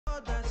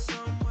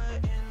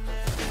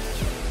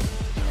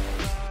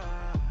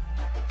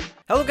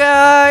Hello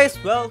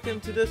guys, welcome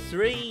to the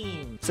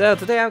stream. So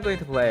today I'm going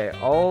to play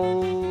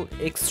all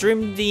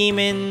Extreme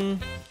Demon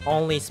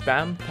only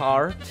spam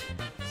part.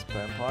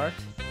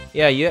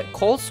 Yeah,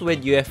 Cold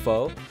Sweat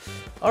UFO.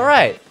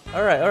 Alright,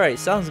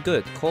 sounds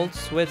good. Cold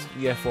Sweat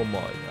UFO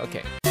mode.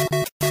 Okay.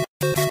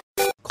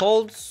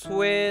 Cold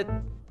Sweat.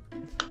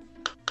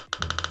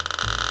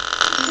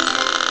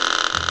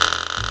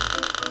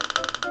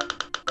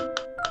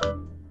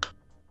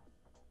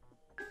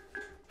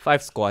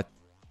 Five squad.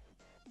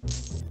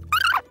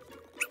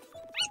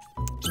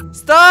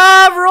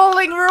 Stop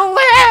rolling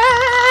roulette!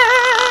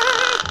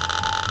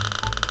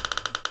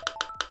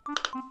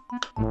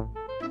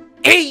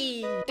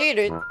 Hey, did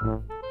it!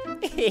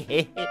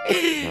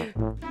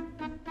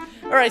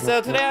 Alright,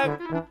 so today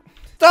I'm...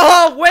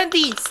 Stop,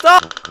 Wendy!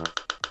 Stop!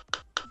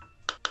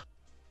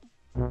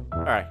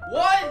 Alright.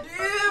 1,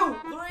 2,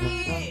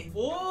 3,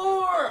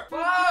 4,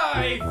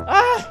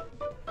 5!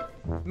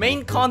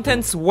 Main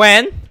contents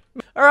when?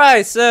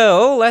 Alright,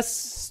 so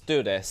let's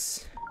do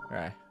this.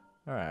 Alright.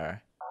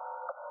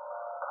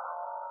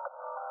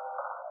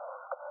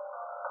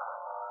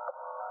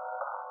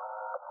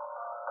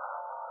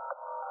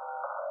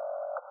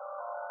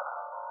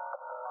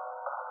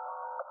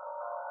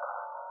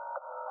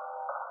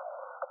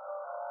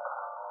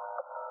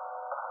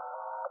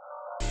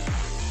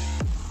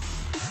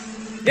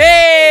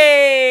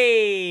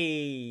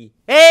 Yay!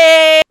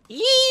 Hey!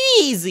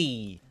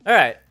 Easy!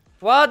 Alright,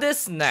 what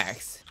is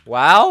next?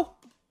 Wow?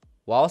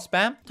 Wall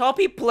spam?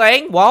 Topi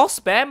playing wall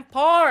spam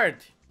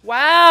part!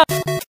 Wow!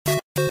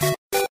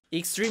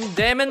 Extreme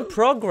Demon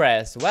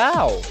progress!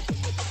 Wow!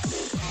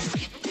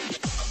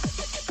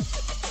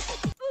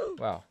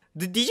 Wow.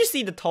 Did you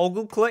see the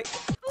toggle click?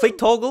 Click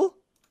toggle?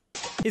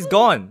 He's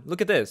gone.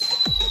 Look at this.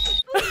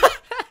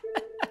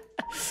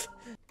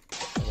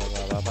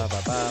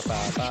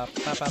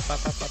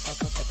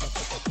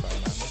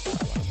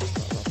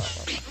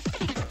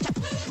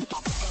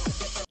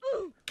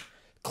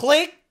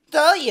 Click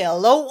the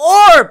yellow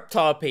orb,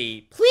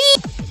 Topi,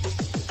 please.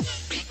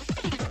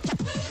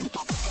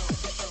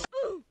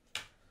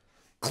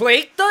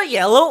 Click the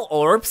yellow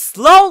orb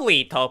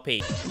slowly,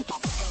 Topi.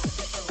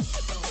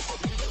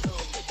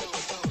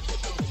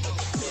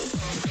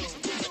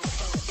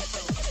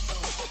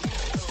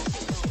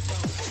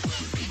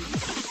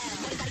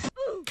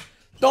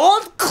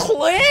 Don't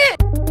click!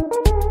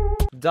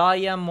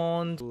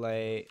 Diamond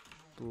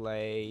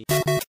play.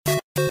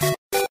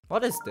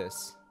 What is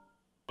this?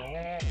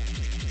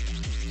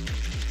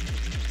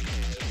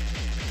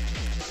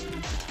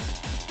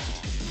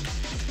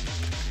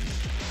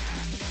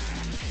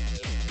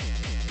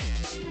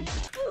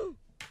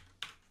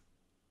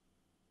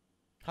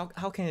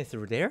 How can I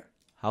through there?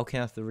 How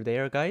can I through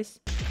there, guys?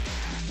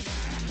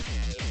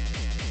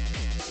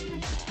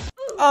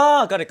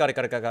 Ah, got it.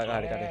 Okay.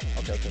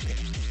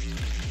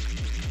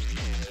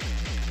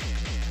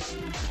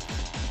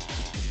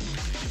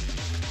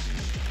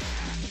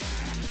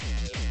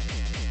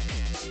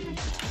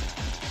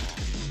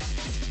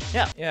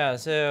 Yeah,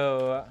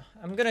 so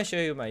I'm gonna show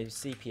you my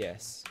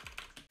CPS.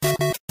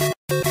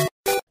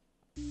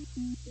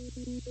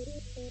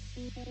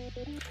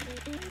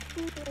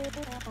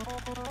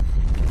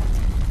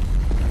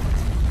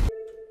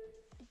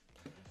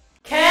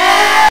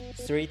 Cat!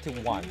 3 to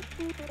 1.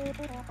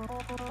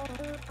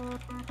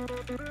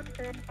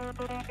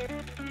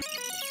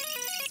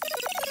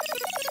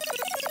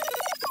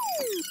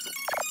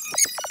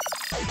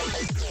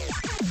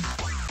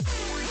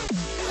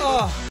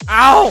 Oh,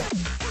 ow!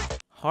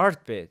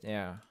 Heartbeat,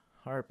 yeah,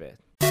 heartbeat.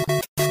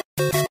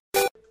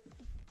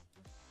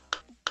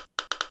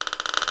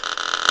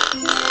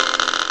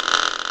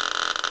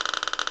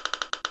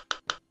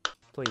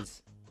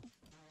 Please.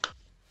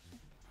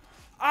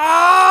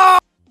 Ah!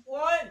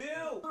 1, 2,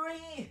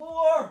 3,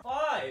 4,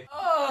 5.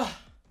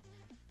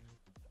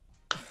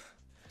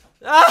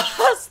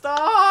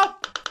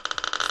 Stop!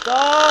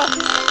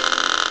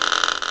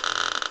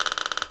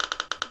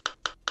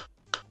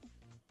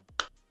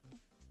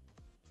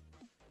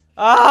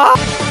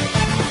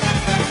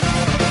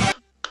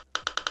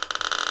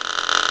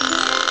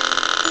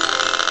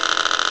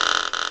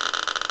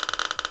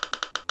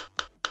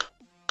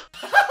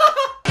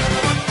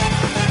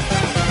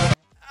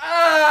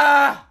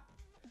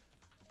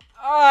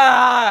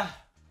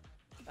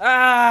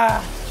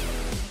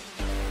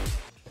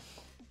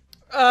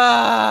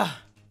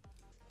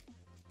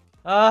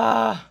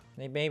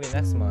 Maybe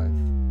next month.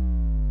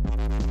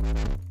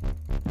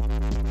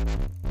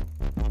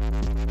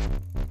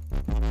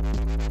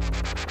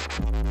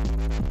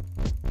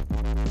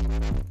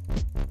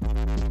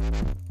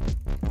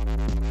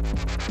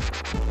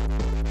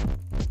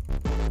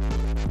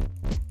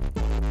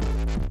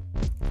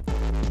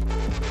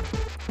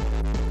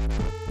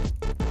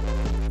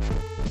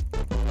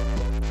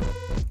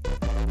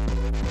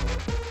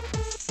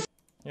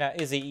 Yeah,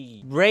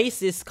 easy.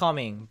 Brace is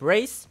coming.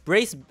 Brace.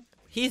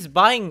 He's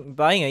buying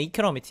an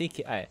economy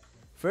ticket.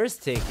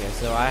 First ticket,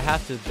 so I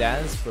have to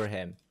dance for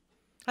him.